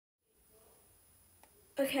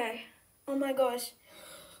Okay. Oh my gosh.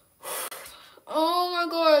 Oh my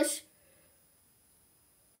gosh.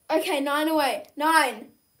 Okay, 9 away. 9,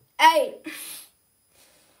 8.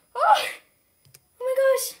 Oh my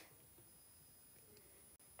gosh.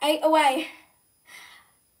 8 away.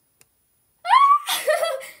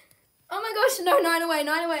 Oh my gosh, no, 9 away,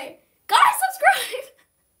 9 away. Guys, subscribe.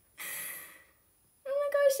 Oh my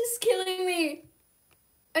gosh, this is killing me.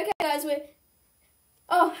 Okay, guys, we're...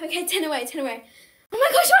 Oh, okay, 10 away, 10 away. Oh my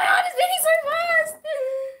gosh, my heart is beating so fast.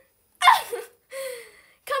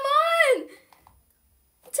 Come on.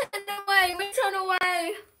 10 away, we're 10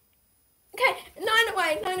 away. Okay, 9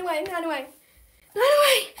 away, 9 away, 9 away. 9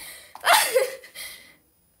 away.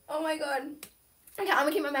 Oh my god. Okay, I'm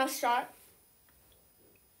gonna keep my mouth shut.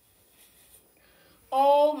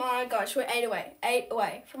 Oh my gosh, we're 8 away. 8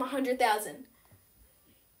 away from 100,000.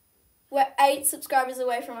 We're 8 subscribers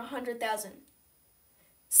away from 100,000.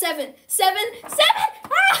 7, 7, 7!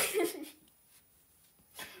 Ah!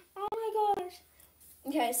 Oh my gosh.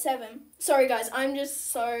 Okay, 7. Sorry guys, I'm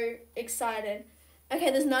just so excited. Okay,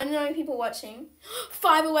 there's 99 people watching.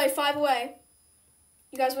 5 away, 5 away.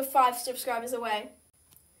 You guys were 5 subscribers away.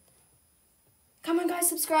 Come on guys,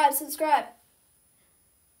 subscribe, subscribe.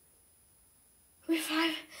 We're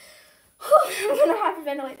 5. I'm gonna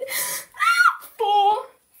hyperventilate. 4,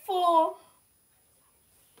 4.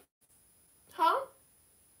 Huh?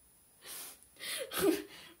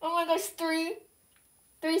 Oh my gosh, 3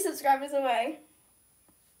 subscribers away.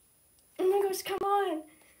 Oh my gosh, come on.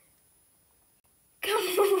 Come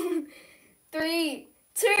on. 3,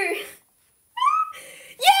 2.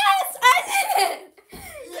 Yes, I did it.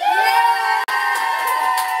 Yeah!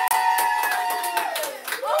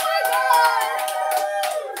 Oh my god.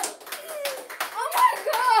 Oh my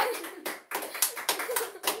god.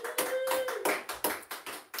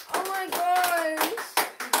 Oh my gosh.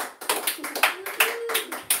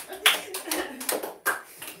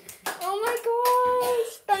 Oh my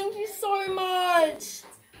gosh. Thank you so much.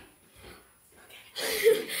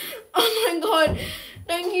 Oh my god.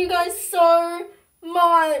 Thank you guys so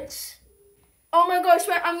much. Oh my gosh,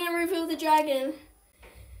 wait, I'm gonna reveal the dragon.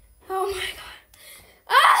 Oh my god.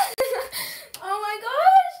 Ah! Oh my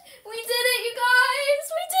gosh. We did it, you guys.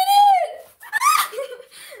 We did it.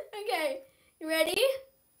 Okay, you ready?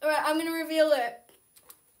 Alright, I'm gonna reveal it.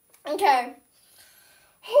 Okay.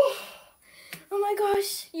 Oh my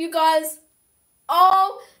gosh, you guys.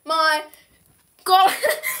 Oh my god.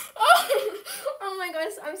 Oh my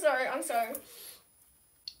gosh, I'm sorry, I'm sorry.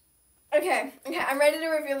 Okay, I'm ready to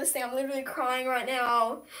reveal this thing. I'm literally crying right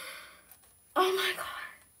now. Oh my god.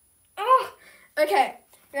 Oh, okay,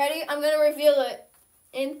 ready? I'm gonna reveal it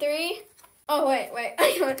in 3. Oh, wait. Wait,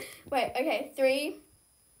 okay, 3,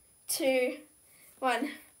 2,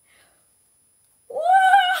 1. Whoa!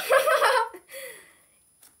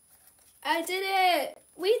 I did it.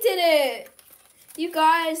 We did it. You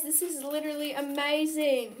guys, this is literally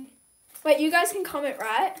amazing. Wait, you guys can comment,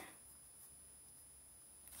 right?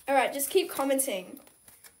 Alright, just keep commenting.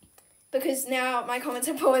 Because now my comments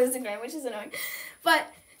are poor on Instagram, which is annoying.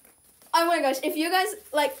 But, oh my gosh, if you guys,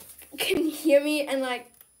 like, can hear me and,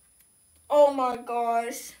 like, oh my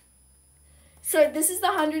gosh. So, this is the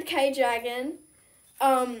 100K dragon.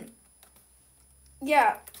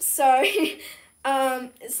 Yeah, so,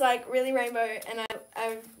 it's, like, really rainbow, and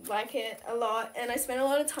I like it a lot, and I spent a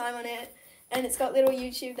lot of time on it, and it's got little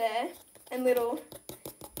YouTube there, and little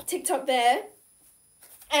TikTok there.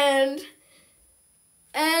 And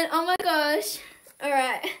oh my gosh,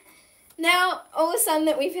 alright, now all of a sudden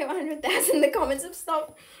that we've hit 100,000, the comments have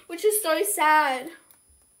stopped, which is so sad.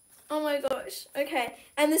 Oh my gosh, okay,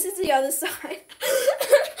 and this is the other side.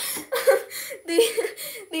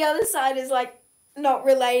 the other side is like not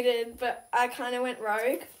related, but I kind of went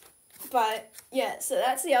rogue, but yeah, so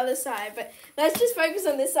that's the other side, but let's just focus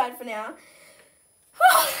on this side for now.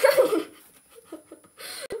 Oh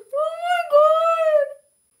my god.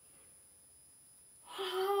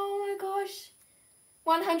 Oh my gosh.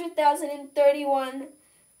 100,031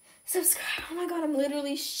 subscribers. Oh my god, I'm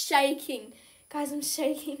literally shaking. Guys, I'm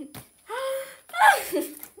shaking.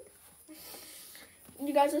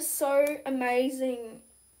 You guys are so amazing.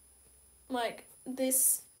 Like,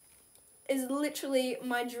 this is literally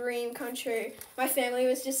my dream come true. My family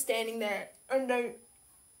was just standing there and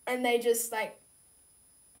they just like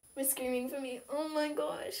were screaming for me. Oh my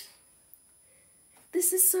gosh.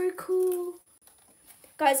 This is so cool.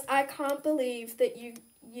 Guys, I can't believe that you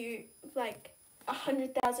like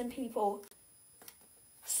 100,000 people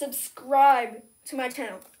subscribe to my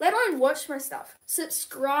channel. Let alone watch my stuff.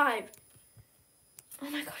 Subscribe. Oh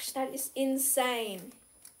my gosh, that is insane.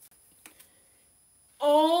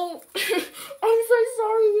 Oh, I'm so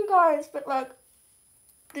like,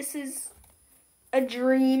 this is a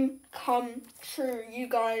dream come true. You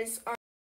guys are